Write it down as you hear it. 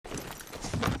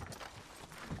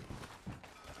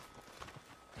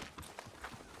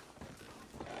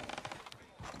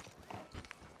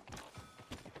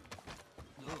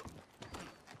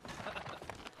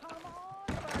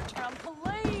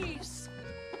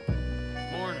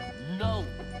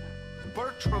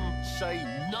Bertram say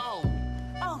no.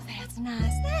 Oh, that's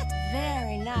nice. That's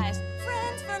very nice.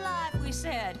 Friends for life, we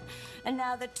said. And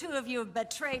now the two of you have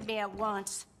betrayed me at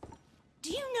once.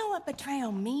 Do you know what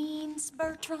betrayal means,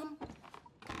 Bertram?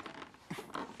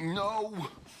 No.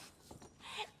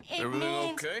 It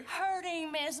means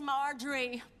hurting Miss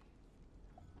Marjorie.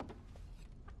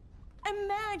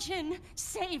 Imagine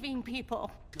saving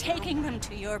people, taking them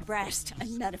to your breast,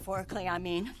 and metaphorically, I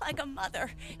mean, like a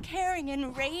mother, caring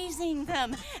and raising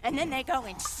them, and then they go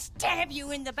and stab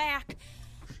you in the back.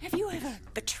 Have you ever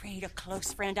betrayed a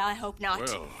close friend? I hope not.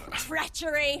 Well,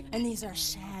 Treachery. And these are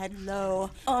sad, low,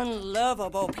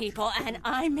 unlovable people, and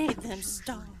I made them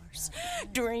stars,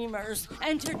 dreamers,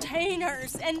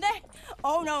 entertainers, and they...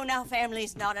 Oh, no, now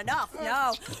family's not enough.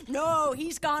 No,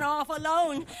 he's gone off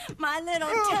alone. My little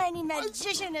tiny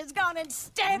magician has gone and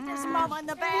stabbed his mama in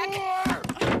the back.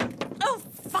 Oh,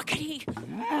 fuckity.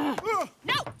 No,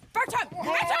 Bertram!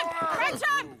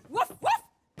 Woof, woof!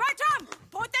 Bertram,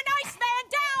 put the nice man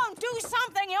down! Do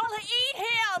something, you'll eat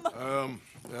him!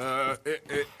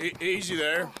 Easy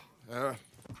there.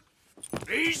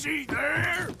 Easy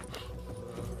there!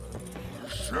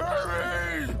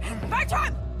 Sherry!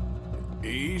 Bertram!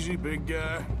 Easy, big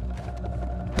guy.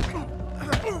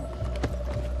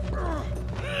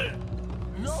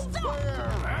 No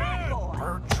fair.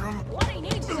 Bertram. What he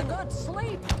needs is a good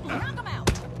sleep. Knock him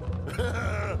out.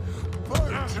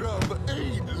 Bertram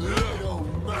ain't little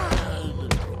man.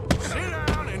 Sit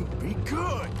down and be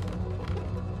good.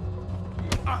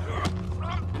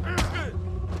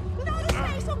 No, his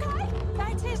face, okay?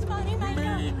 That's his money, man.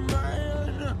 Mean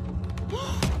man.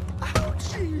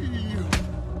 Ouchie.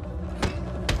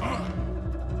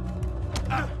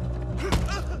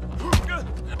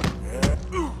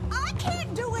 I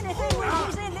can't do anything when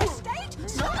he's in this state.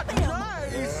 Stop him.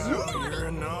 Nice. You're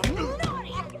enough.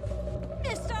 Naughty.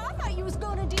 Mister, I thought you was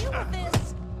gonna deal with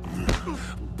this.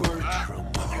 Bertram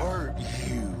hurt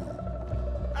you.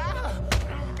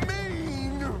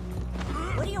 Mean.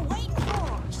 What are you waiting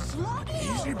for? Slug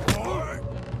him. Easy, boy.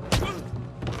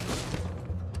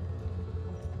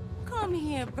 Come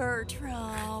here,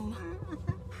 Bertram.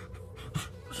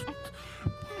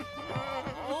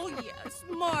 Oh, yes,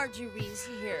 Marjorie's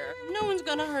here. No one's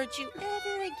gonna hurt you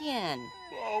ever again.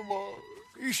 Mama,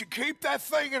 you should keep that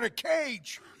thing in a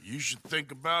cage. You should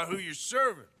think about who you're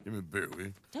serving. Give me a beer, will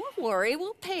you? Don't worry,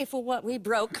 we'll pay for what we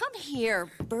broke. Come here,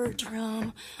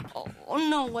 Bertram. Oh,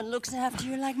 no one looks after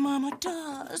you like Mama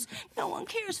does. No one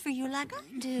cares for you like I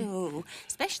do.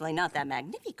 Especially not that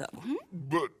Magnifico,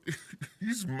 But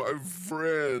he's my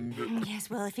friend. Yes,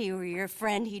 well, if he were your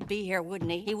friend, he'd be here, wouldn't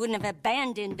he? He wouldn't have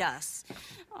abandoned us.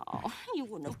 Oh, you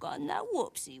wouldn't have gotten that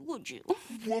whoopsie, would you?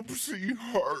 Whoopsie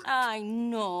heart. I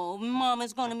know.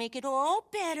 Mama's gonna make it all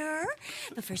better.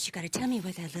 But first, you gotta tell me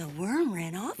where that little worm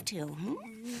ran off to,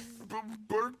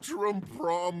 Bertram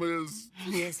promised.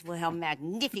 Yes, well,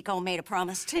 Magnifico made a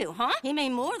promise, too, huh? He made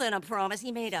more than a promise.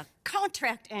 He made a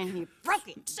contract, and he broke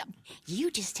it. So,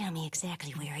 you just tell me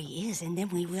exactly where he is, and then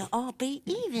we will all be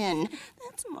even.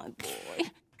 That's my boy.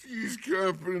 He's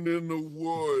camping in the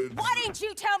woods. Why didn't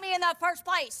you tell me in the first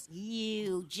place?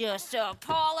 You just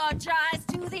apologize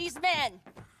to these men.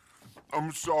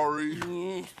 I'm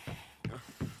sorry.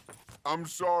 I'm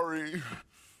sorry.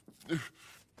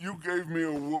 You gave me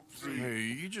a whoopsie. Hey,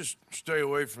 you just stay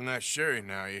away from that sherry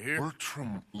now, you hear?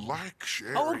 Bertram likes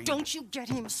Sherry. Oh, don't you get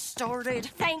him started.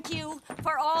 Thank you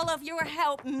for all of your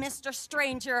help, Mr.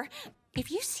 Stranger. If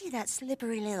you see that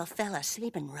slippery little fella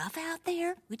sleeping rough out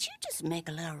there, would you just make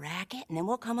a little racket and then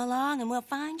we'll come along and we'll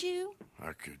find you?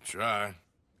 I could try.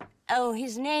 Oh,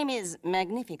 his name is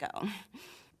Magnifico.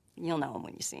 You'll know him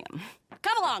when you see him.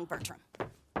 Come along, Bertram.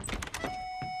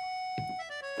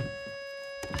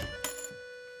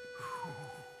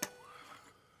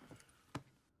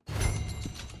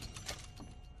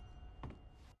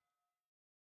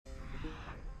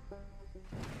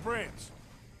 Friends.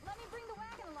 Let me bring the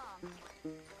wagon along.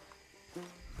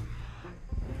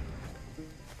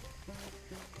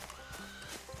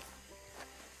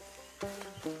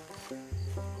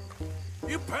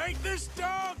 You paint this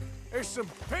dog? There's some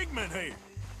pigment here.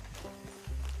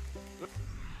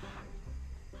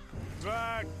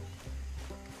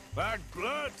 Like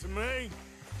blood to me.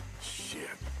 Shit.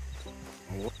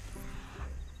 What?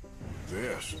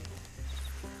 This.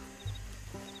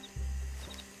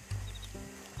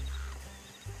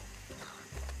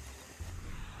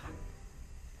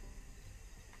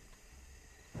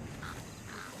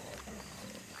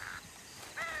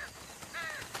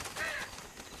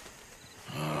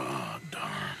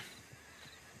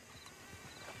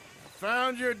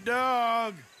 Found your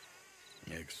dog.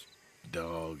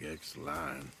 Ex-dog,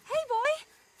 ex-lion. Hey, boy.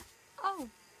 Oh,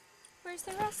 where's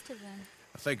the rest of them?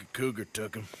 I think a cougar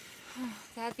took him.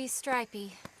 That'd be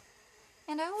Stripey.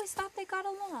 And I always thought they got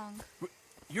along.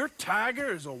 Your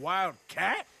tiger is a wild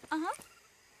cat? Uh-huh.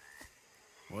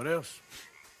 What else?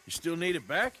 You still need it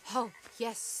back? Oh,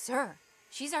 yes, sir.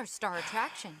 She's our star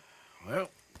attraction. Well,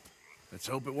 let's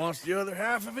hope it wants the other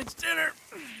half of its dinner.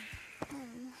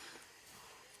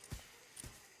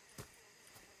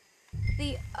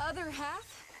 The other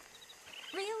half?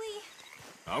 Really?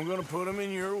 I'm gonna put him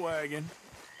in your wagon.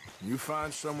 You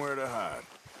find somewhere to hide.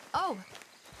 Oh.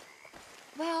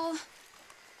 Well,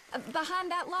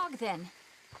 behind that log, then.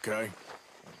 Okay.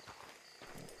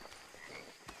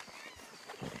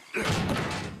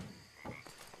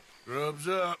 Grub's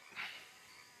up.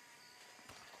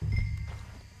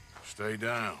 Stay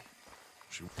down.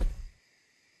 She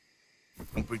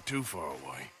won't be too far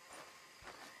away.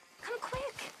 Come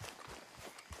quick.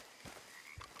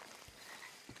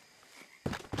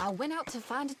 I went out to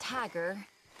find a tiger,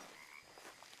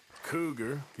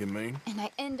 Cougar, you mean? and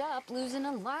I end up losing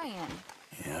a lion.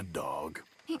 Yeah, dog.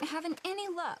 Ain't having any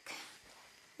luck.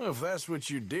 Well, if that's what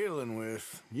you're dealing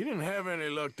with, you didn't have any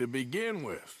luck to begin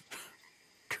with.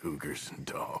 Cougars and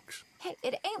dogs. Hey,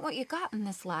 it ain't what you got in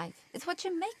this life. It's what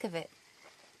you make of it.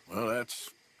 Well,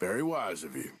 that's very wise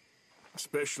of you.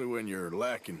 Especially when you're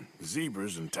lacking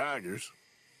zebras and tigers.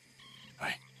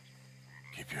 Hey,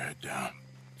 keep your head down.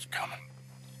 It's coming.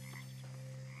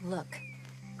 Look,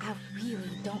 I really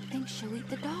don't think she'll eat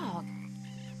the dog.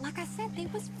 Like I said, they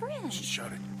was friends.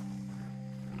 Shut it.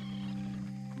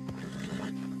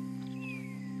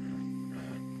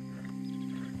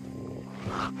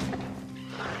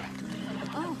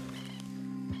 Oh,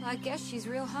 I guess she's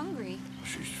real hungry.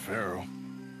 She's feral.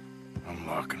 I'm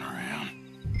locking her in.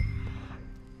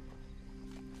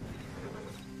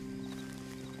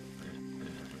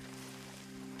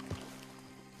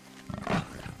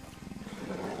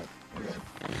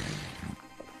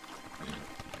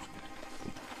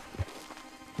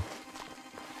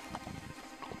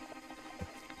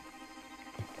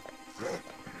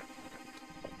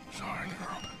 Sorry,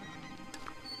 girl.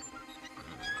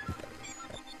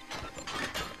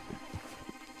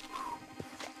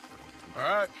 All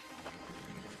right.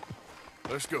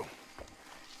 Let's go.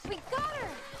 We got her!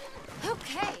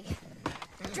 Okay.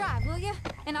 Drive, will you?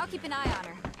 And I'll keep an eye on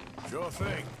her. Sure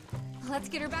thing. Let's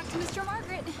get her back to Mr.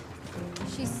 Margaret.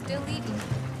 She's still eating.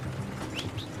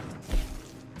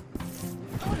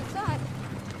 I would have thought,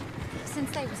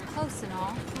 since they was close and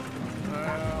all.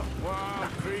 Well,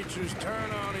 wild creatures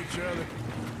turn on each other.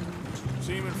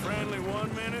 Seeming friendly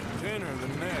one minute, thinner the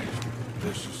next.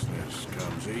 This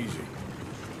comes easy.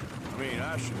 I mean,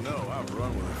 I should know. I've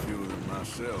run with a few of them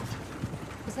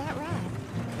myself. Is that right?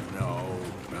 No,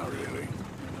 not really.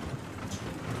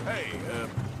 Hey,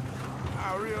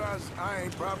 I realize I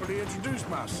ain't properly introduced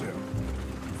myself.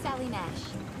 Sally Nash.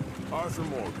 Arthur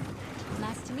Morgan.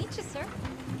 Nice to meet you, sir.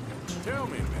 Tell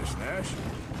me, Miss Nash,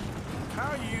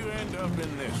 how you end up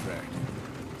in this factory?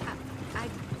 I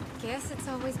guess it's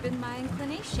always been my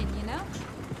inclination, you know?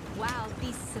 Wild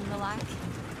beasts and the like.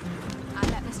 I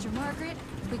met Mr. Margaret,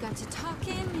 we got to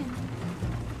talking,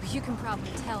 and you can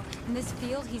probably tell, in this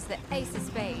field, he's the ace of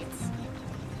spades.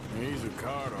 He's a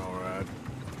card, all right.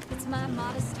 It's my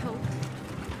modest hope,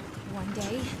 one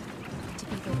day, to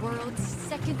be the world's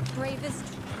second bravest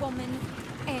woman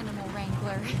animal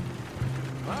wrangler.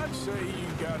 I'd say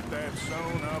you got that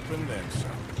sewn up and then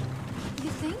some.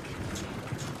 You think?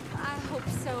 I hope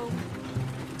so.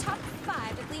 Top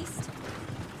 5, at least.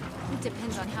 It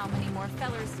depends on how many more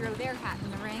fellers throw their hat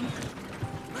in the ring.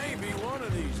 Maybe one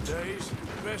of these days,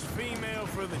 the best female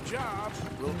for the job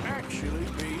will actually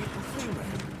be a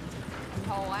female.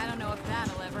 Oh, I don't know if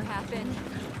that'll ever happen.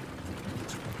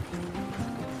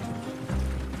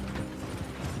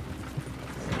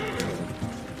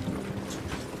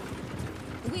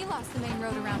 We lost the main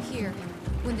road around here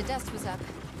when the dust was up.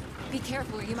 Be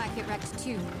careful or you might get wrecked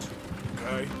too.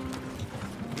 Okay.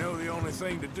 You know the only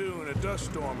thing to do in a dust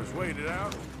storm is wait it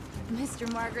out?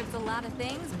 Mr. Margaret's a lot of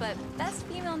things, but best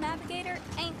female navigator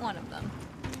ain't one of them.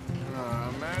 I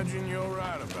imagine you're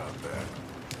right about that.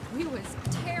 We was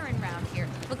tearing around here,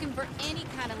 looking for any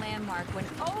kind of landmark when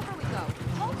over we go.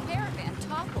 Whole caravan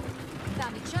toppled.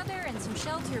 Found each other and some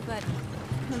shelter, but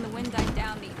when the wind died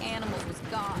down, the animal was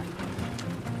gone.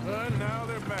 But now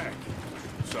they're back.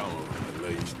 Some of them, at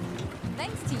least.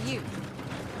 Thanks to you.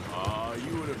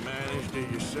 You would have managed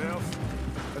it yourself.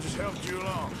 I just helped you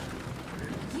along.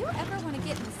 You ever want to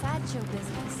get in the sideshow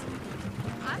business?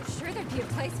 I'm sure there'd be a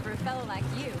place for a fellow like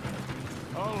you.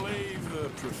 I'll leave the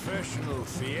professional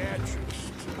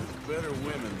theatrics to better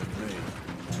women than me.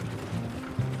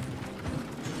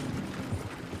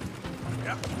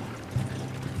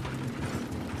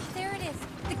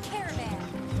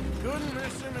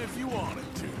 if you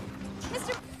wanted to.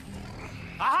 Mr.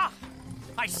 Aha!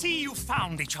 I see you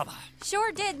found each other.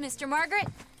 Sure did, Mr. Margaret.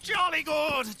 Jolly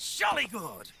good, jolly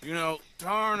good. You know,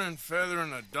 tarring and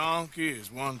feathering a donkey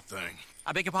is one thing.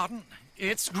 I beg your pardon?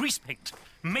 It's grease paint,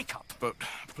 makeup. But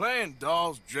playing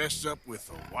dolls dressed up with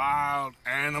a wild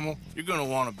animal, you're gonna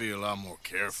want to be a lot more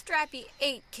careful. Strappy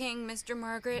ate King, Mr.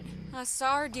 Margaret. I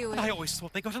saw her do it. I always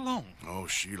thought they got along. Oh,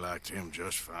 she liked him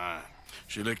just fine.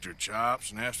 She licked her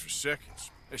chops and asked for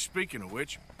seconds. Hey, speaking of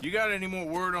which, you got any more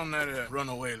word on that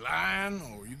runaway lion,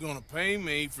 or are you gonna pay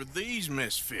me for these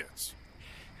misfits?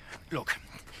 Look,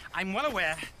 I'm well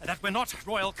aware that we're not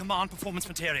Royal Command performance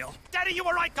material. Daddy, you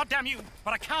were right, goddamn you!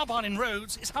 But a cow barn in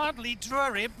Rhodes is hardly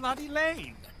Drury Bloody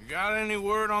Lane. You got any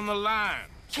word on the lion?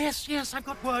 Yes, I've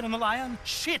got word on the lion.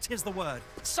 Shit is the word.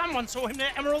 Someone saw him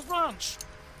near Emerald Ranch.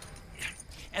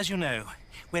 As you know,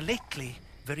 we're lately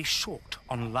very short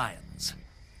on lions.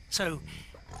 So,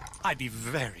 I'd be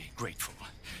very grateful.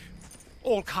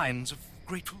 All kinds of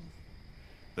grateful.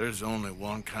 There's only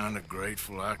one kind of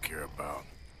grateful I care about.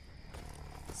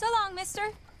 So long, mister.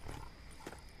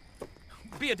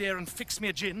 Be a dear and fix me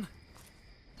a gin.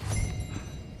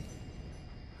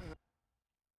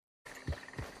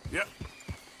 Yep.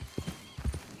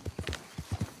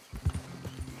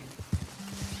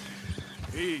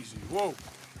 Easy, whoa.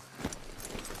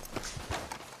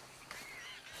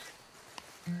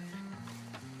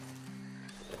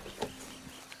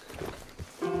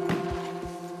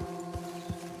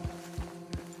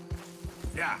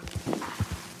 Yeah.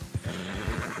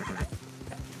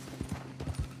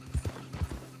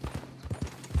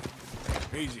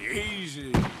 Easy,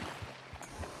 easy.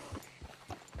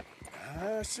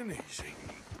 Nice and easy.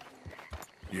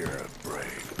 You're a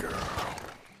brave girl.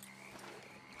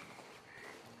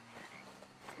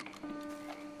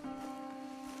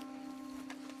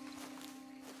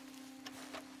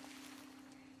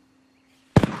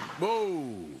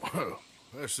 Whoa,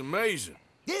 that's amazing.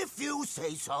 If you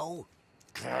say so.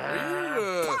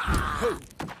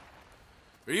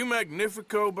 Are you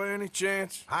Magnifico by any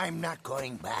chance? I'm not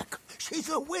going back. She's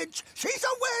a witch. She's a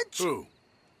witch. Who?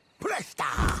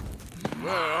 Presta.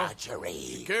 Well, Marjorie.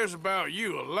 she cares about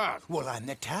you a lot. Well, I'm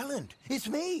the talent. It's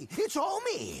me. It's all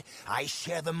me. I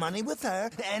share the money with her,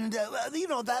 and, you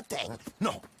know, that thing.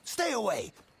 No, stay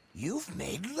away. You've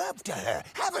made love to her,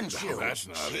 haven't you? No, that's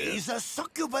not it. She's a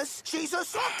succubus. She's a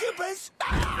succubus.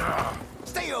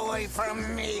 Stay away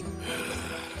from me.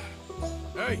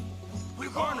 Hey,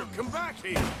 partner, come back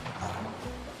here.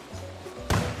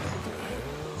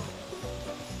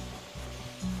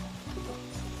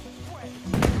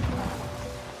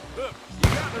 Look, you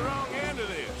got the wrong end of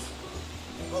this.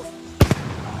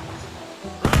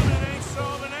 Running ain't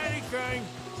solving anything.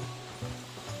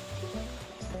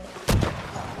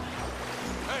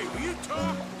 Hey, will you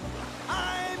talk?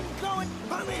 I'm going to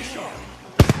punish him.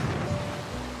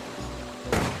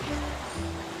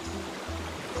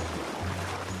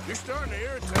 You're starting to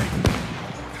irritate me.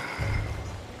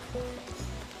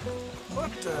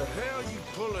 What the hell you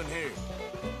pulling here?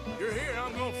 You're here,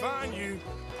 I'm gonna find you.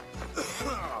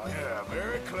 Oh, yeah,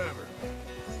 very clever.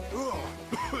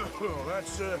 Oh,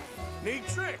 that's a neat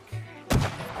trick.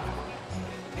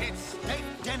 It's steak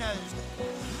dinners.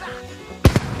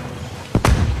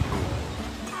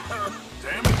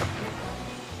 Damn it.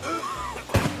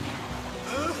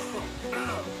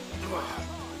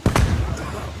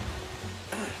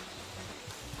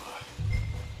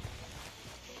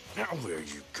 Now where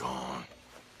you gone?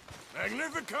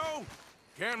 Magnifico!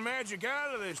 Can't magic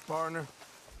out of this, partner.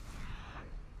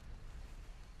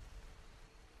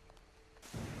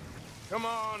 Come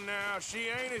on now, she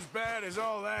ain't as bad as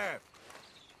all that.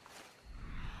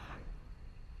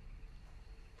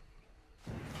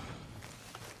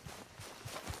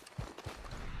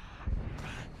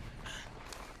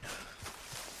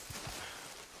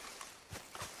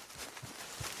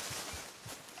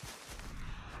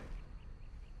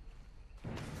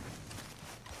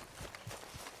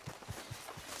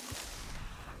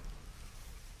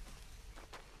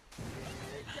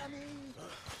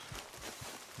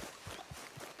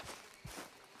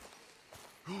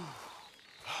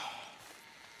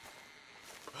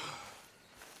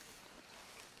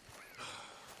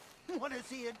 Want to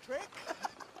see a trick?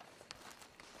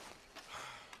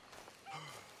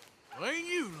 Well, ain't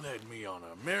you led me on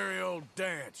a merry old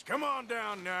dance. Come on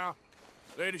down now.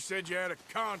 Lady said you had a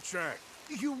contract.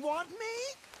 You want me?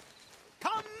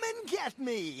 Come and get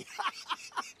me.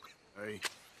 Hey,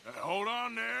 hold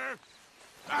on there.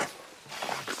 Ah,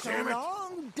 So damn it.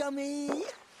 long, dummy.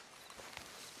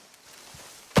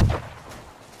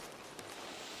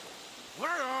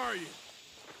 Where are you?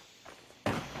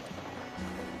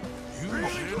 You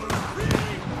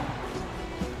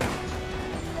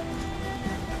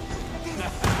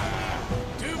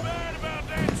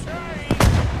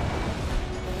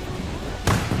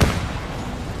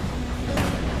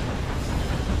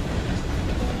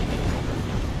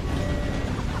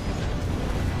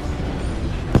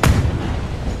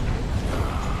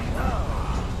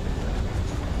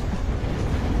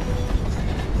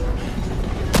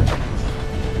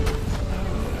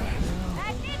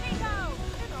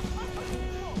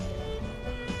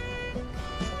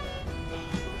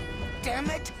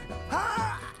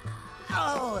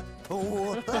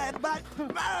but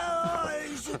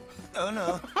oh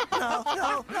no, no,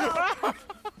 no, no.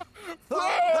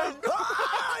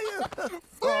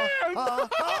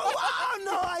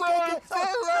 No, I can't.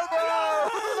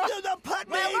 Put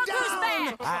me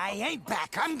down. I ain't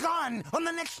back. I'm gone on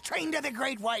the next train to the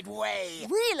Great White Way.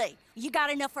 Really? You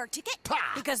got enough for a ticket? Pah.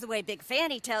 Because the way Big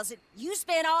Fanny tells it, you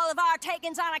spent all of our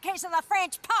takings on a case of the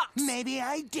French pox. Maybe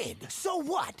I did. So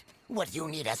what? What do you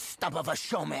need a stump of a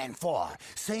showman for?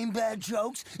 Same bad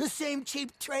jokes? The same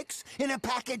cheap tricks? In a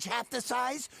package half the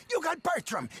size? You got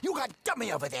Bertram. You got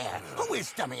Dummy over there. Who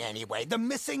is Dummy anyway? The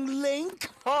missing link?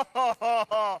 Shut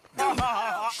up,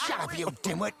 you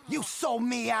dimwit. You sold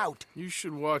me out. You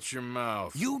should watch your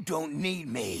mouth. You don't need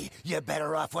me. You're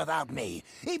better off without me.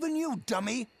 Even you,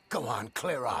 Dummy. Go on,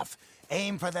 clear off.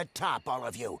 Aim for the top, all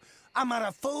of you. I'm out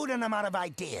of food and I'm out of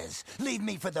ideas. Leave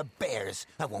me for the bears.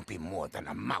 I won't be more than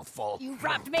a mouthful. You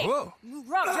robbed me. Whoa. You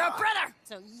robbed your brother.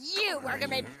 So you are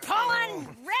going to be pulling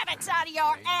rabbits out of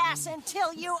your ass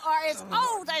until you are as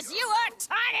old as you are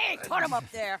tiny. Put them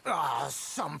up there. Ah,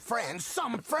 some friends,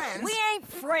 some friends. We ain't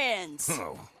friends.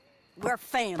 Oh, We're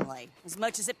family, as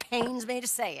much as it pains me to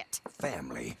say it.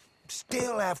 family.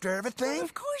 Still after everything?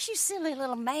 Of course, you silly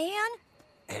little man.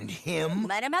 And him?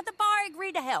 Let him at the bar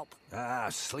agree to help. Ah,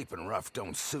 sleeping rough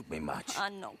don't suit me much. I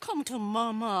know. Come to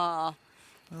Mama.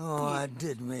 Oh, I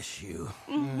did miss you.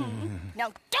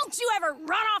 Now, don't you ever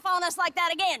run off on us like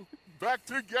that again. Back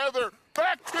together!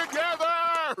 Back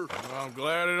together! Well, I'm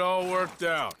glad it all worked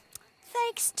out.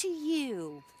 Thanks to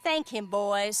you. Thank him,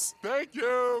 boys. Thank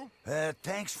you!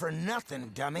 Thanks for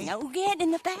nothing, Dummy. No get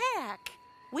in the back.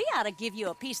 We ought to give you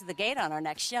a piece of the gate on our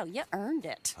next show. You earned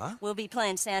it. Huh? We'll be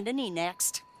playing Saint Denis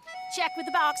next. Check with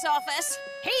the box office.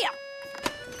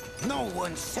 Here. No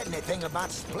one said anything about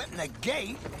splitting the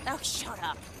gate. Oh, shut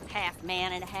up. Half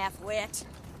man and half wit.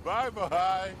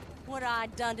 Bye-bye. What I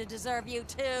done to deserve you,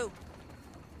 too?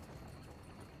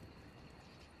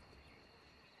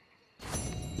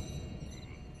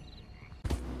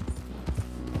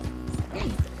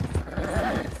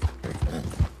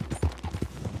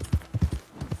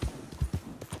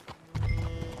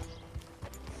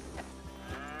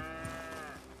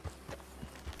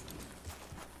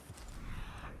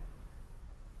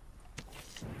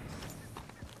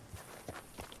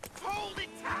 Hold it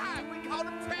tight! We caught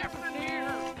him trapped in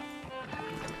here!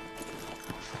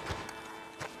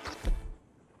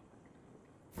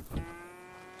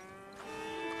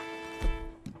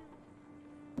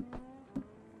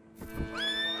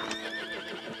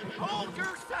 Hold your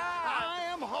side! I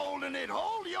am holding it!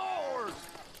 Hold yours!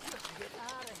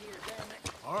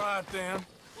 All right, then.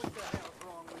 I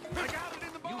got it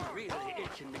in the bar! You really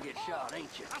itching to get shot, ain't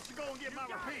you? I have to go and get my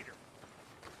repeater.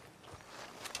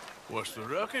 What's the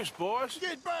ruckus, boys?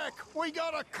 Get back! We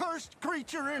got a cursed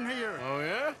creature in here. Oh,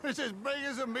 yeah? It's as big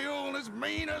as a mule and as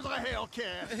mean as a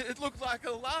hellcat. It looked like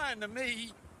a lion to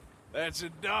me. That's a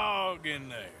dog in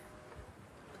there.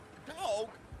 Dog?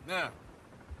 Now,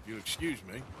 if you'll excuse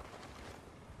me.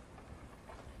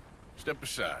 Step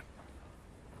aside.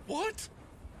 What?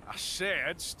 I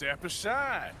said step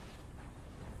aside.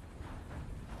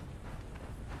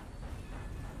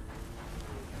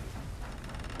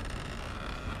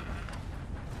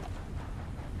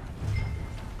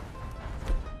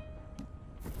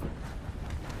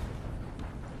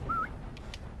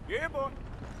 Yeah, boy.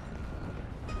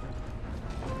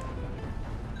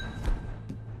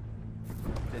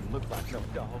 Didn't look like no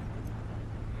dog.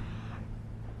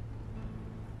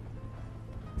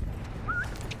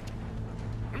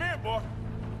 Come here, boy.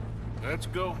 Let's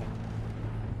go.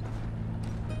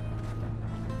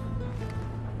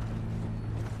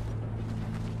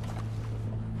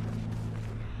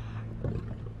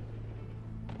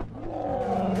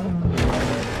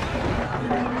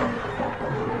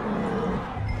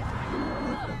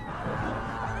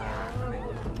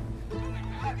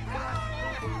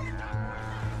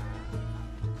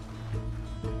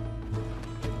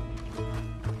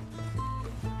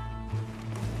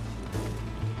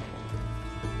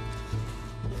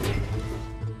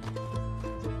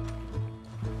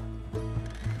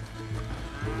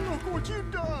 Look what you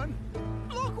done!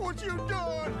 Look what you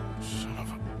done! Son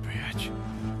of a bitch.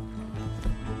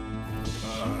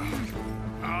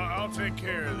 I'll take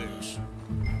care of this.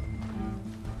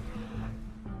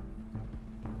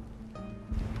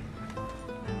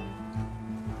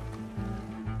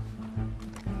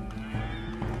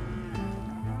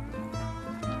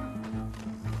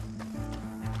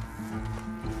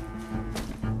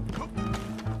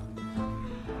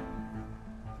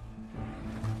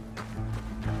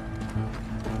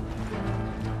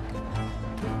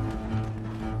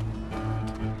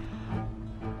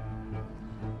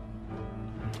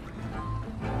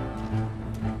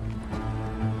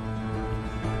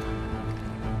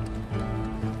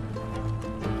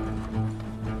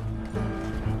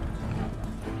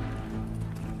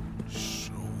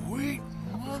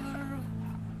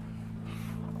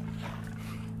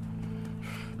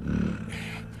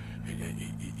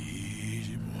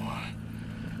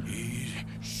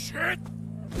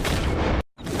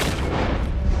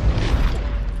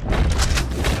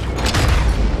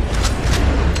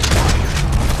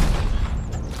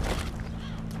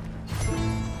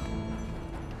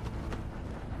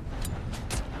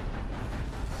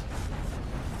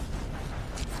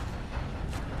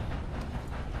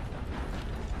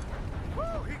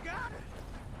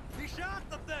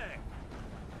 there?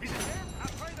 Is it him? I'm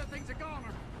afraid the thing's a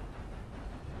goner.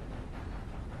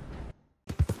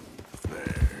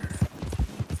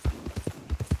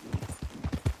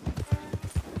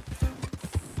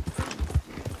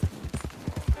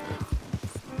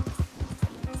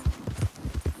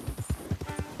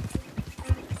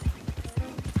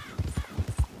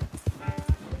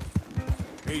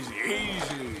 Easy,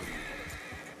 easy.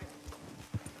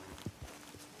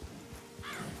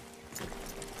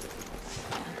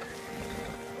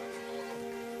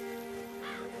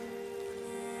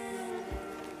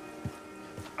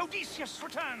 Odysseus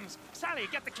returns. Sally,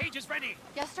 get the cages ready.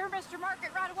 Yes, sir, Mr.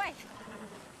 Margaret, right away.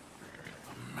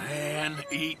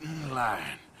 Man-eating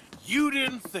lion. You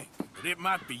didn't think that it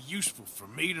might be useful for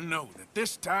me to know that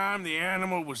this time the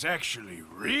animal was actually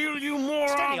real, you moron?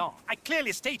 Steady on. I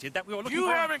clearly stated that we were looking You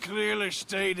for... haven't clearly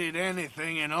stated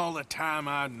anything in all the time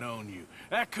I've known you.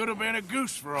 That could have been a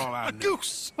goose for all I A knew.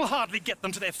 goose will hardly get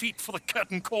them to their feet for the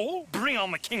curtain call. Bring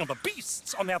on the king of the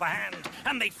beasts, on the other hand,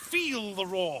 and they feel the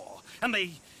roar. And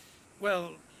they,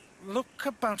 well, look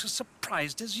about as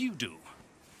surprised as you do.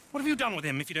 What have you done with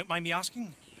him, if you don't mind me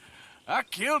asking? I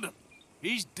killed him.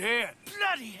 He's dead.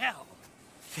 Bloody hell!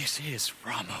 This is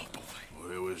Ramo, boy.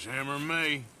 Well, it was him or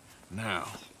me. Now,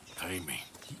 pay me.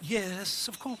 Yes,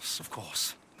 of course, of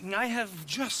course. I have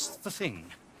just the thing.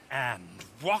 And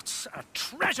what a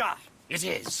treasure it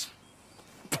is!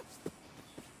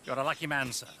 You're a lucky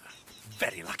man, sir.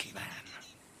 Very lucky man.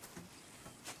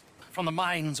 From the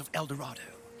mines of El Dorado,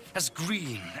 as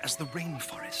green as the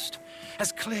rainforest,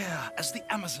 as clear as the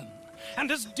Amazon,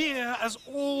 and as dear as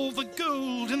all the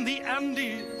gold in the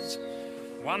Andes.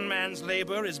 One man's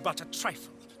labor is but a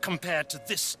trifle compared to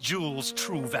this jewel's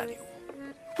true value.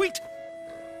 Wait!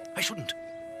 I shouldn't.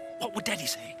 What would Daddy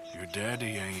say? Your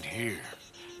daddy ain't here,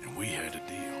 and we had a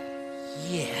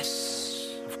deal. Yes,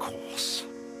 of course.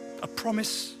 A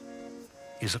promise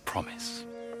is a promise.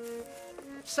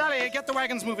 Sally, get the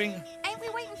wagons moving. Ain't we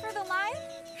waiting for the lion?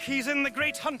 He's in the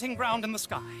great hunting ground in the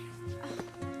sky.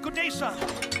 Good day, sir,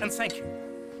 and thank you.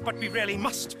 But we really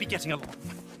must be getting along.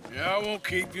 Yeah, I won't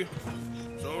keep you.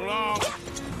 So long.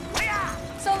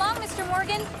 So long, Mr.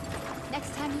 Morgan.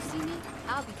 Next time you see me,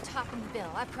 I'll be topping the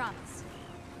bill, I promise.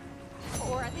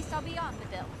 Or at least I'll be on the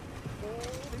bill. All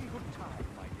in good time,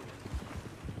 my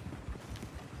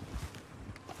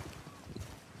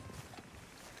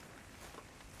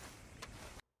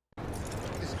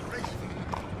dear. Disgraceful.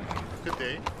 Good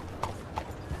day.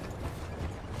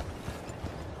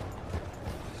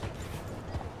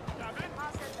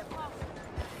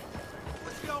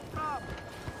 What's your problem?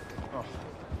 Oh.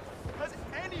 Has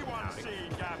anyone seen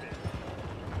Gavin?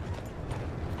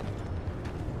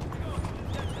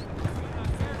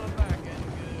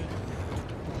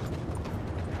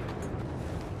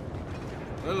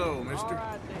 Hello, mister.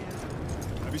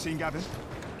 Have you seen Gavin?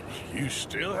 You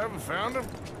still haven't found him?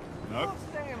 No,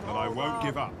 but I won't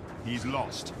give up. He's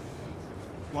lost.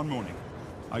 One morning,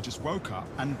 I just woke up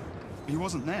and he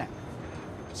wasn't there.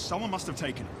 Someone must have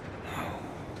taken him.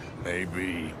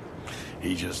 Maybe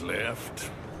he just left.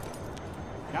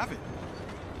 Gavin?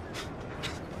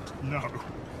 No.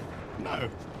 No.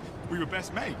 We were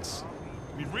best mates.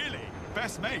 I mean, really,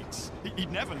 best mates.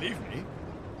 He'd never leave me.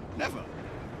 Never.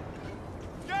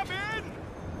 Gavin!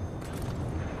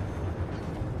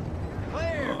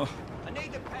 Clear! I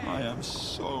need to pay. I am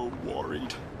so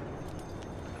worried.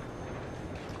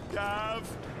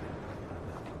 Gav!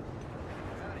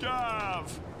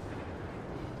 Gav!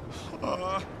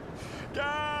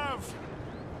 Gav!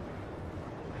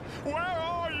 Where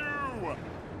are you?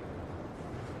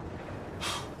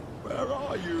 Where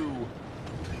are you?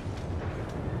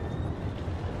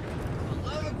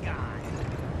 Hello, guy.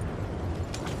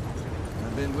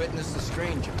 I've been witness to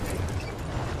stranger things.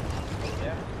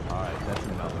 Yeah? All right, that's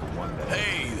another one day.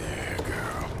 Hey there,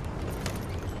 girl.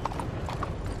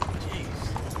 Jeez,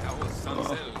 that was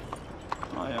sunset.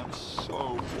 I am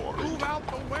so worried. Move out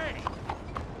the way.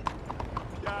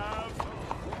 Gav!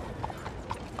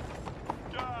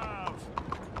 Gav!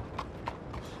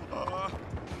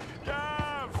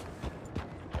 Gav!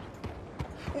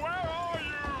 Where are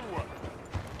you?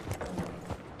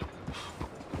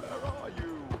 Where are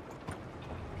you?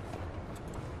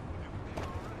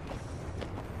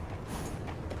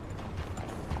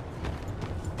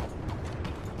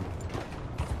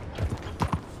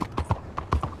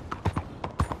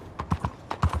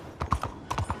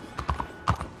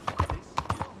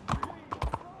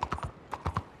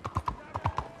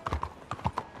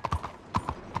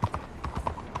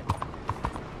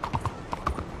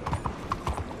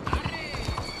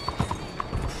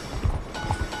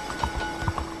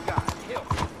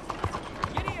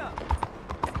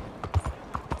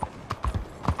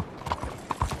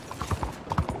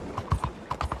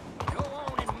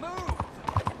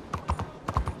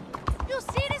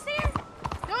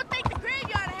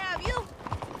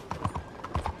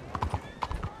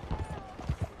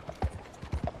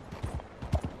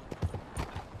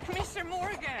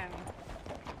 Morgan!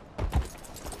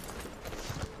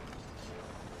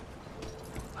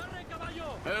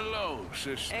 Hello,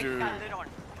 sister.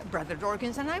 Brother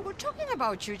Dorkins and I were talking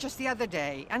about you just the other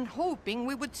day and hoping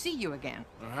we would see you again.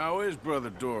 How is Brother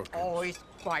Dorkins? Oh, he's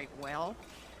quite well.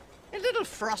 A little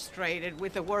frustrated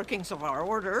with the workings of our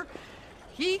order.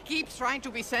 He keeps trying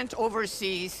to be sent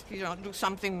overseas, do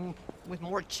something with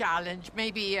more challenge,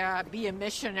 maybe be a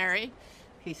missionary.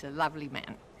 He's a lovely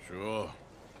man. Sure.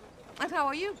 And how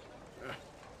are you?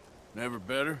 Never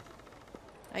better?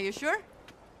 Are you sure?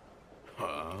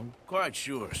 I'm quite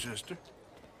sure, sister.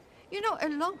 You know, a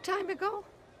long time ago,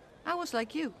 I was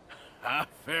like you. I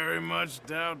very much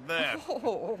doubt that.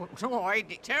 Oh, no, I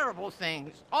did terrible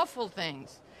things, awful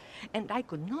things. And I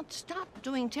could not stop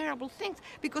doing terrible things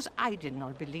because I did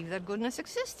not believe that goodness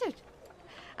existed.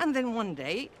 And then one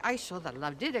day, I saw that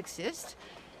love did exist.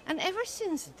 And ever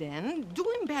since then,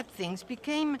 doing bad things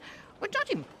became, well, not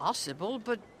impossible,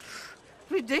 but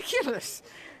ridiculous.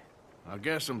 I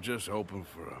guess I'm just hoping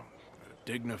for a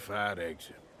dignified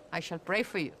exit. I shall pray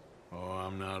for you. Oh,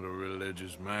 I'm not a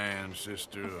religious man,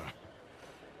 sister.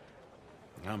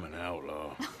 I'm an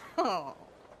outlaw. Oh,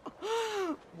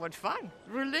 what fun.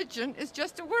 Religion is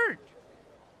just a word.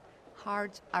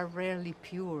 Hearts are rarely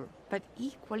pure, but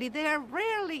equally they are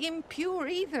rarely impure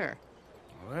either.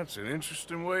 Well, that's an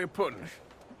interesting way of putting it.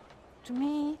 To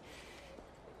me,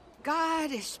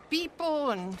 God is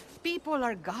people and people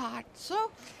are God,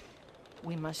 so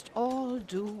we must all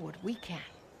do what we can.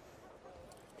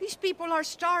 These people are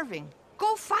starving.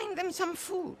 Go find them some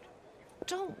food.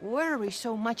 Don't worry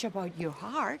so much about your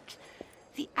heart.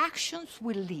 The actions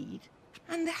will lead,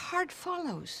 and the heart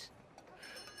follows.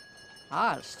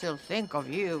 I'll still think of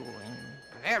you in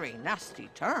very nasty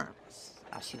terms,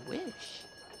 as you wish.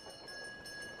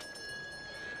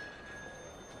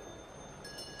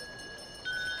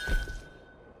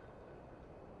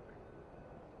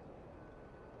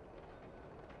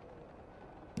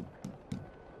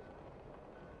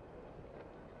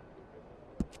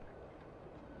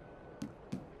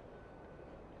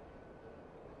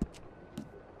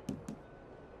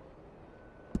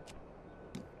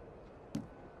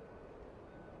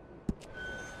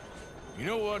 You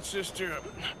know what, sister?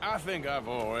 I think I've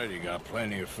already got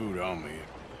plenty of food on me.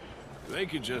 They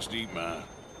could just eat mine.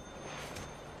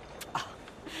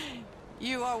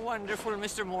 You are wonderful,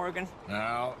 Mr. Morgan.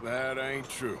 Now, that ain't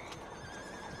true.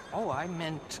 Oh, I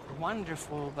meant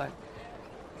wonderful, but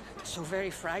so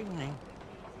very frightening.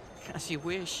 As you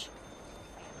wish.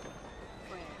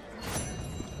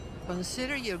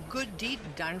 Consider your good deed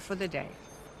done for the day.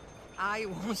 I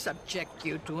won't subject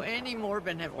you to any more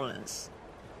benevolence.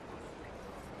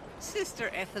 Sister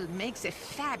Ethel makes a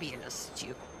fabulous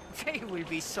stew. They will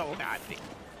be so happy.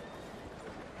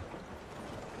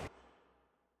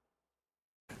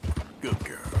 Good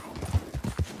girl.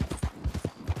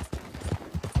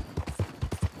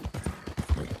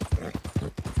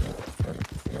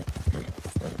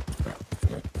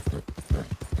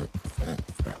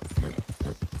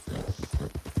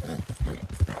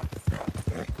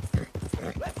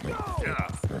 Let's go! Yeah.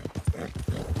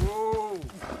 Whoa!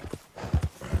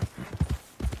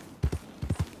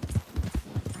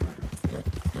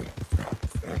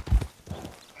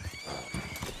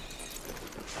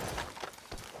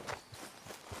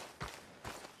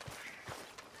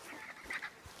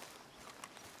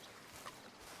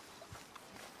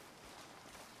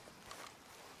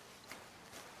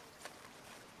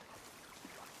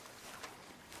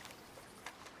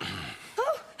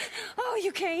 Oh,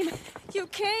 you came. You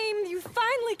came. You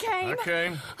finally came. I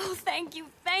came. Oh, thank you,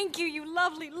 you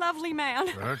lovely, lovely man.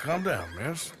 Calm down,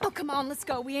 miss. Oh, come on, let's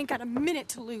go. We ain't got a minute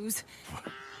to lose.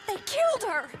 They killed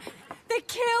her. They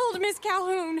killed Miss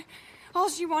Calhoun. All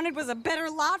she wanted was a better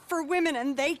lot for women,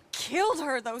 and they killed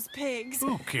her, those pigs.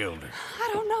 Who killed her?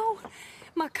 I don't know.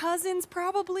 My cousins,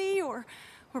 probably, or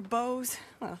Beau's.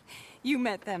 Well, you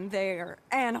met them. They're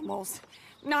animals.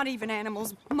 Not even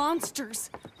animals,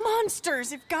 monsters.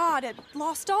 Monsters, if God had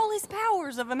lost all his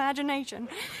powers of imagination.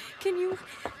 Can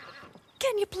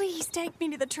you please take me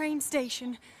to the train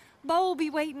station? Beau'll be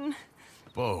waiting.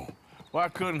 Beau, why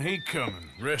couldn't he come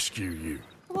and rescue you?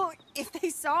 Well, if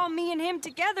they saw me and him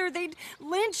together, they'd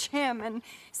lynch him and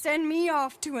send me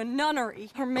off to a nunnery.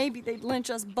 Or maybe they'd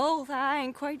lynch us both, I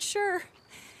ain't quite sure.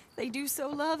 They do so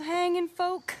love hanging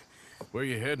folk. Where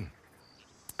you heading?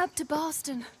 Up to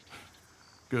Boston.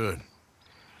 Good.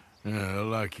 Yeah, I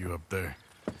like you up there.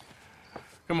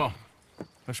 Come on,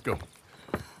 let's go.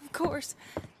 Of course.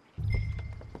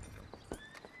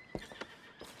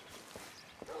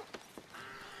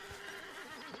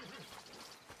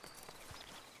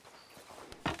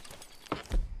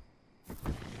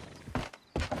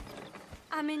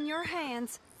 I'm in your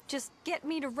hands. Just get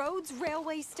me to Rhodes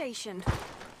Railway Station.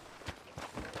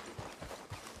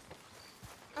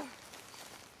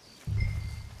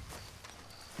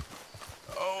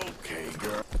 Okay,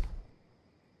 girl.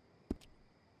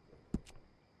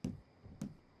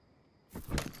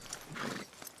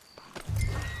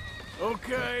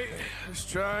 Okay, let's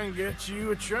try and get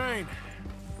you a train.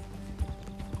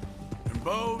 And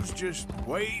Bo's just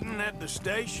waiting at the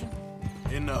station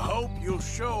in the hope you'll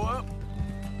show up,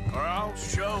 or I'll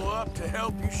show up to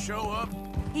help you show up.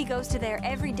 He goes to there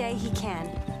every day he can.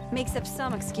 Makes up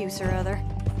some excuse or other.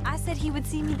 I said he would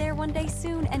see me there one day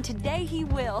soon, and today he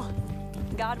will.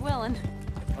 God willing.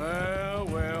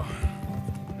 Well,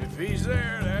 if he's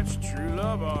there, that's true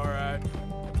love, all right.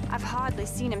 I've hardly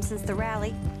seen him since the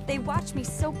rally. They watched me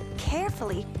so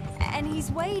carefully, and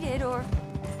he's waited, or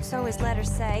so his letters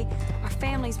say. Our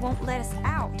families won't let us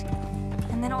out.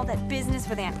 And then all that business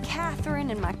with Aunt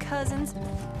Catherine and my cousins.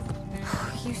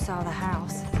 You saw the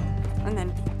house. And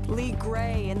then Lee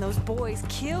Gray and those boys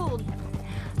killed.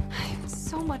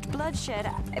 So much bloodshed.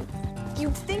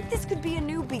 You'd think this could be a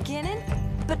new beginning,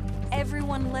 but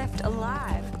everyone left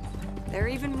alive. They're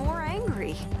even more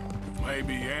angry.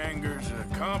 Maybe anger's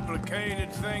a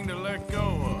complicated thing to let go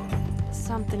of.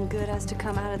 Something good has to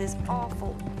come out of this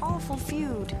awful, awful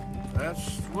feud.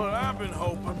 That's what I've been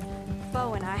hoping.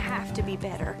 Bo and I have to be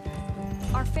better.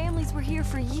 Our families were here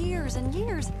for years and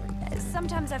years.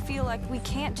 Sometimes I feel like we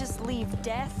can't just leave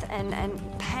death and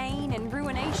pain and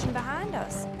ruination behind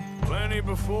us. Plenty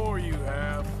before you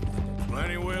have.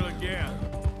 Plenty will again.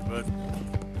 But,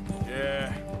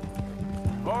 yeah,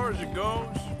 as far as it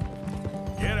goes,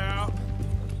 get out,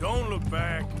 don't look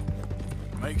back,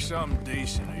 make something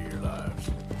decent of your lives.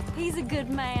 He's a good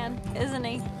man, isn't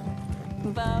he,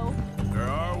 Bo? There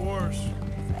are worse.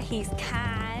 He's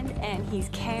kind, and he's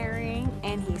caring,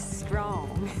 and he's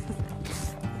strong.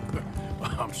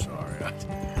 I'm sorry,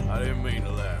 I didn't mean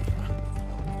to laugh.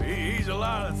 He's a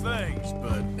lot of things,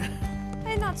 but...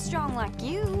 And not strong like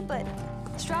you, but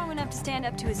strong enough to stand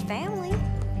up to his family,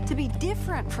 to be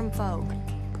different from folk.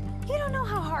 You don't know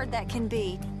how hard that can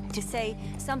be, to say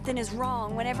something is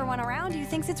wrong when everyone around you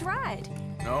thinks it's right.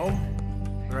 No,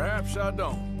 perhaps I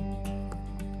don't.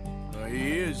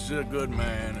 He is a good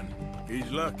man, and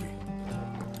he's lucky.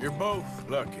 You're both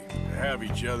lucky to have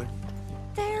each other.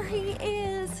 There he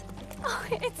is. Oh,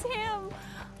 it's him.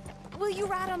 Will you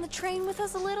ride on the train with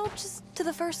us a little, just to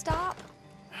the first stop?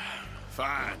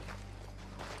 Fine.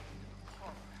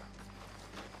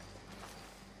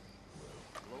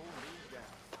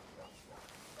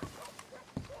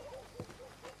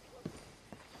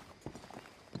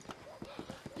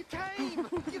 You came!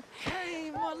 You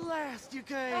came! At last you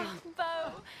came! Oh,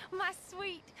 Bo, my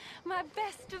sweet, my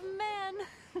best of men.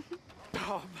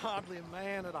 Oh, I'm hardly a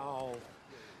man at all.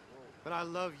 But I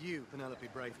love you, Penelope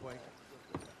Braithwaite.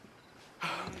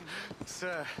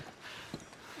 Sir,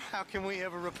 how can we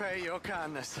ever repay your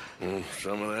kindness?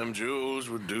 Some of them jewels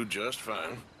would do just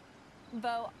fine.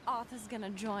 Bo, Arthur's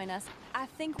gonna join us. I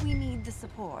think we need the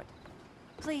support.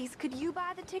 Please, could you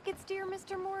buy the tickets, dear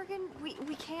Mr. Morgan?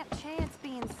 We can't chance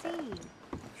being seen.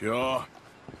 Sure.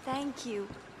 Thank you.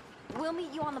 We'll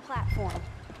meet you on the platform.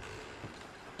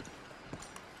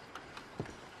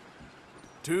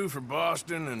 2 for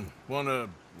Boston and 1 to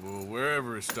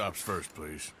wherever it stops first,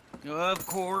 please. Of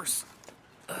course.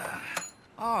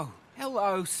 Oh,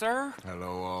 hello, sir.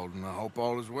 Hello, Alden. I hope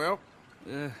all is well.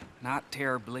 Not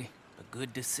terribly, but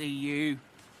good to see you.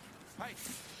 Hey,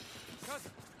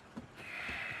 cousin.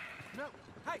 No,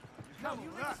 hey, no, you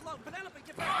leave us alone. Penelope,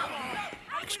 get back.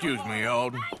 Excuse me,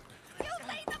 Alden.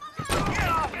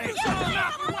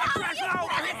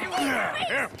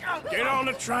 Here, get on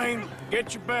the train.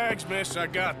 Get your bags, miss. I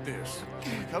got this.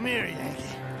 Come here, Yankee.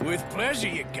 With pleasure,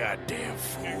 you goddamn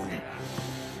fool.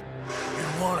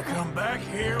 You want to come back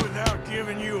here without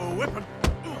giving you a whipping?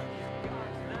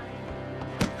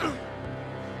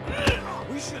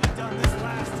 We should have done this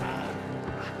last time.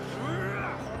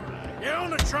 Get on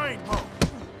the train, Bo.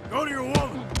 Go to your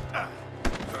woman.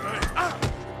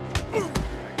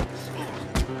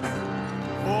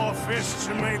 4 fists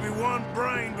and maybe 1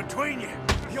 brain between you.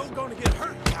 You're gonna get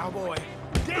hurt, cowboy.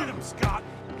 Get him, Scott.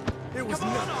 It was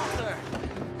nothing. Arthur.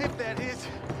 If that is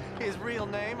his real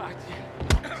name, it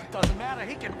doesn't matter.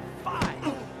 He can fight.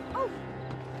 Oh,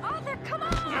 Arthur, come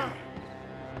on!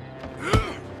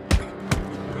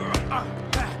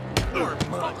 Or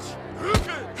much.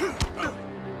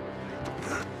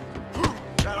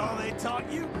 That all they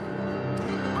taught you?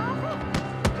 Arthur,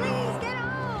 please get on!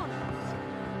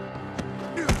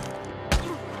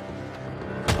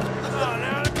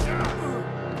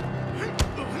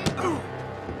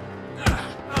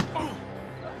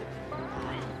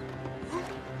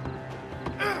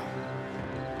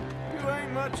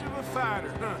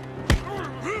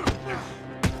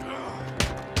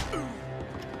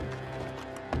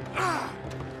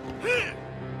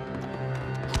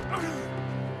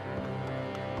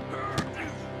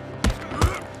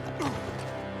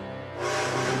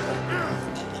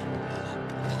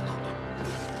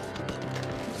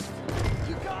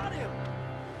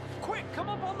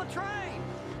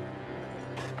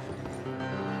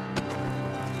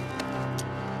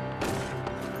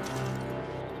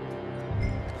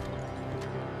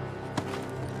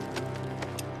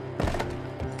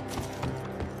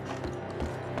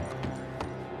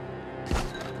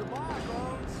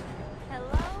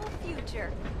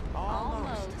 future.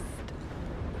 Almost.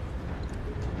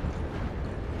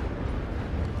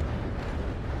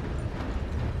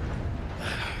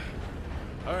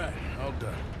 All right, all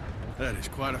done. That is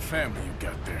quite a family you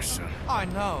got there, son. I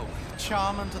know.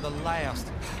 Charming to the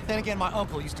last. Then again, my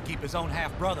uncle used to keep his own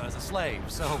half-brother as a slave,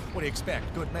 so what do you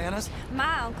expect? Good manners?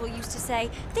 My uncle used to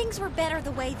say things were better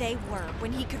the way they were,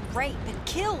 when he could rape and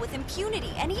kill with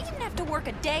impunity, and he didn't have to work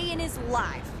a day in his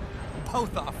life.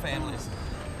 Both our families.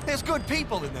 There's good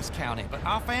people in this county, but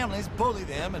our families bullied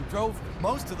them and drove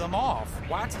most of them off,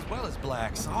 whites as well as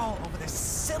blacks, all over this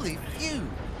silly feud.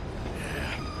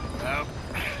 Yeah,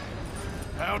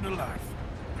 how to life.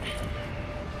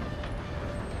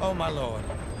 Oh, my lord.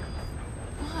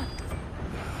 What?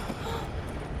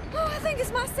 Oh, I think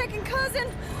it's my second cousin.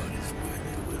 What is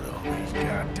with all these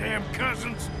goddamn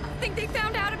cousins? I think they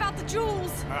found out about the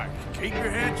jewels. All right, keep your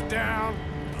heads down.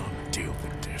 I'll deal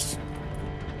with this.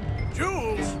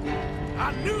 Jewels?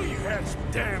 I knew you had some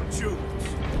damn jewels.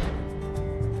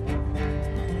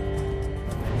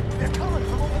 They're coming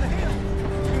from over the hill.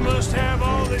 You must have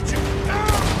all that you...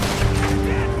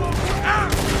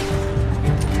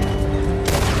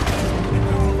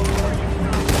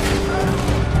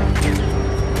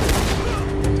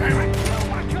 Damn it! Kill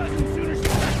my cousin sooner she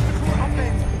left the ground.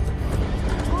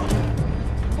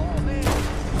 Poor man!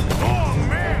 Poor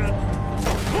man!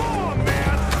 Poor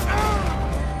man!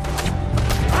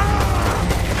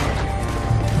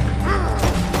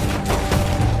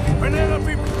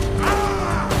 Penelope!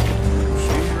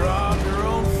 She robbed her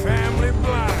own family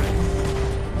blind.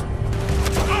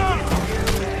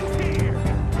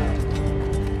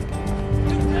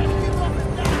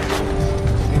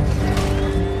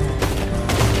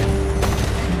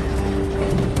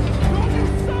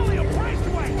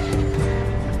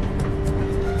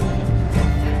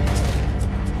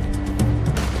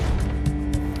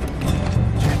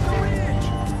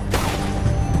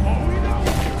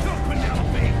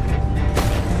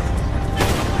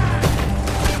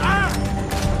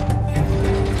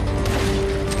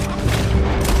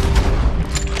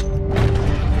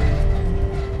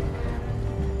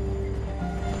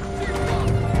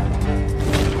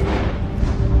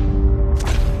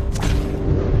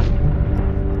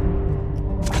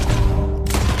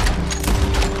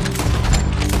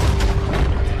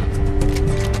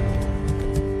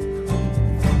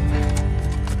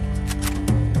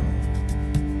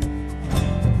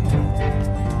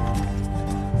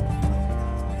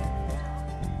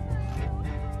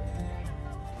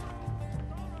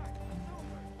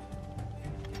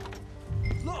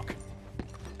 Look!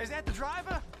 Is that the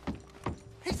driver?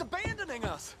 He's abandoning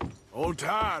us! Hold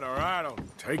tight, all right? I'll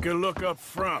take a look up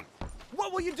front.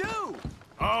 What will you do?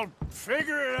 I'll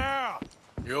figure it out.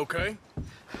 You okay?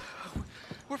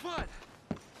 We're fine.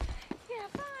 Yeah,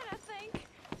 fine, I think.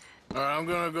 All right, I'm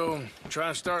gonna go and try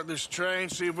and start this train,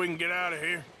 see if we can get out of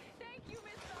here. Thank you,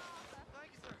 Mr.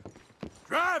 Thank you, sir.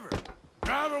 Driver!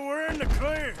 Driver, we're in the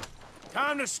clear.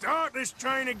 Time to start this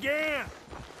train again.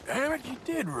 Damn it, you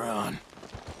did run.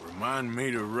 Remind me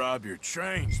to rob your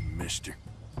trains, mister.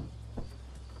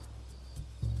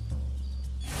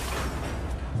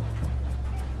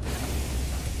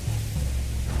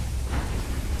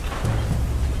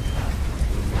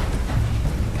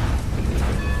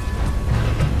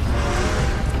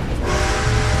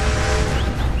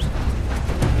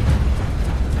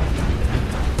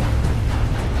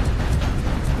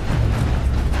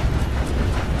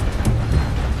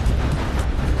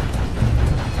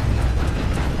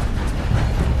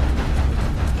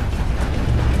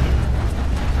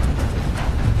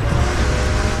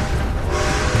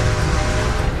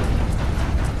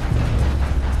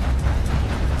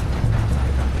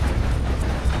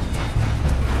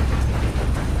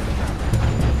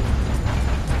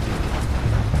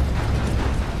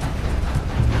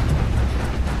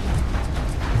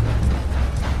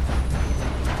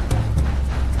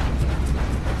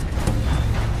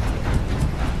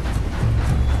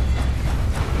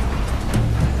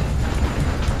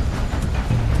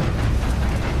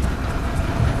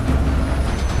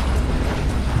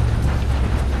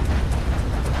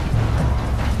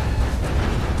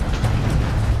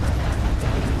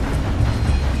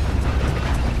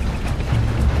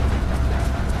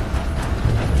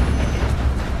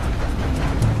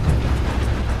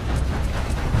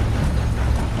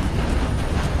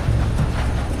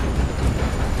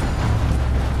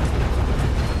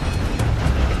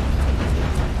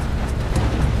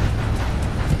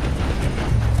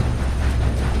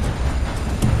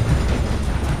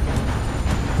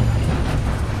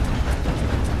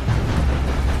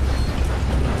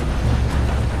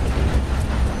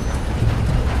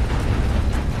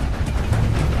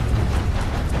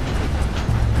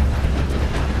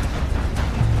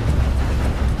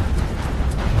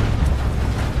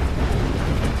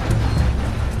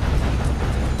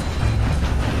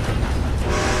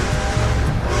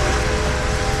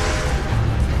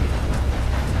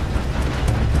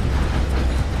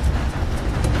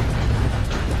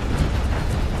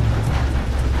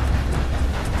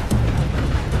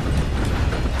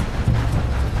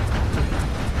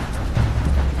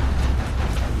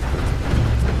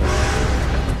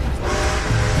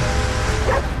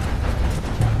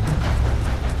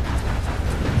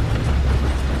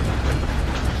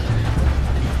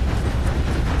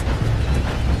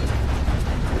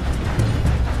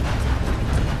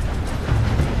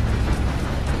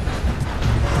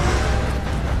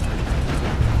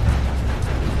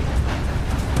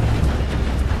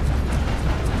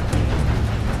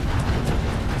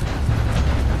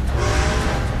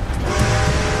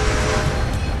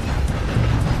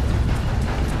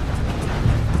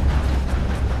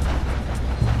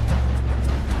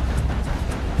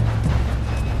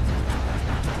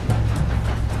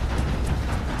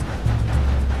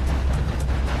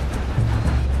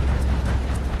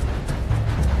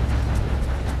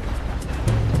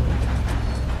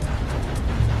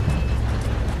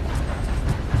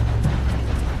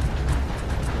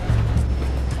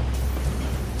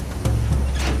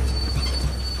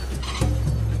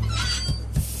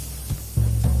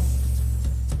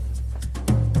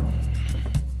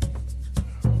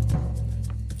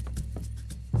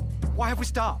 have we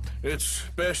stopped? It's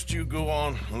best you go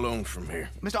on alone from here.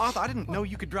 Mr. Arthur, I didn't know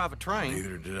you could drive a train.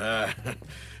 Neither did I.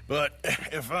 But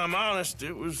if I'm honest,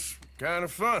 it was kind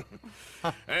of fun.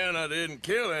 And I didn't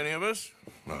kill any of us.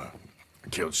 Well, I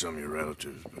killed some of your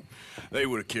relatives, but they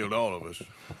would have killed all of us.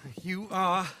 You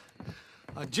are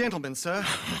a gentleman, sir.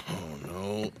 Oh,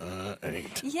 no, I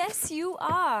ain't. Yes, you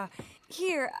are.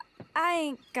 Here, I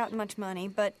ain't got much money,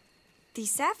 but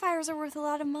these sapphires are worth a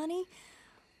lot of money.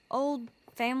 Old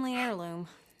family heirloom.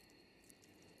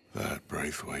 That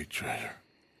Braithwaite treasure.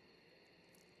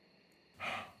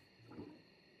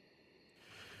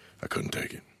 I couldn't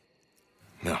take it.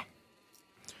 No.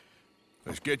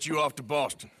 Let's get you off to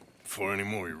Boston before any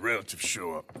more of your relatives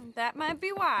show up. That might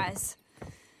be wise.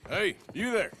 Hey,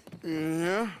 you there?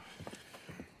 Yeah?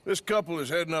 This couple is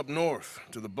heading up north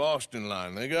to the Boston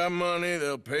line. They got money,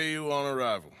 they'll pay you on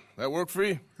arrival. That work for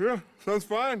you? Yeah, sounds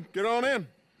fine. Get on in.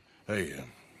 Hey,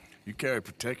 you carry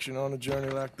protection on a journey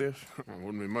like this? I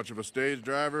wouldn't be much of a stage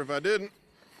driver if I didn't.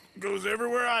 Goes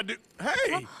everywhere I do.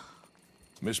 Hey!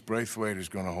 Miss Braithwaite is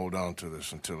going to hold on to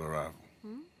this until arrival.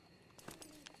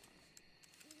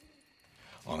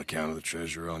 On account of the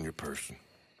treasure on your person.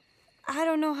 I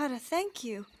don't know how to thank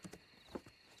you.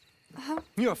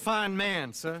 You're a fine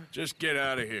man, sir. Just get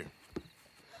out of here.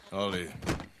 I'll leave.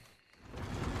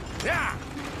 Yeah!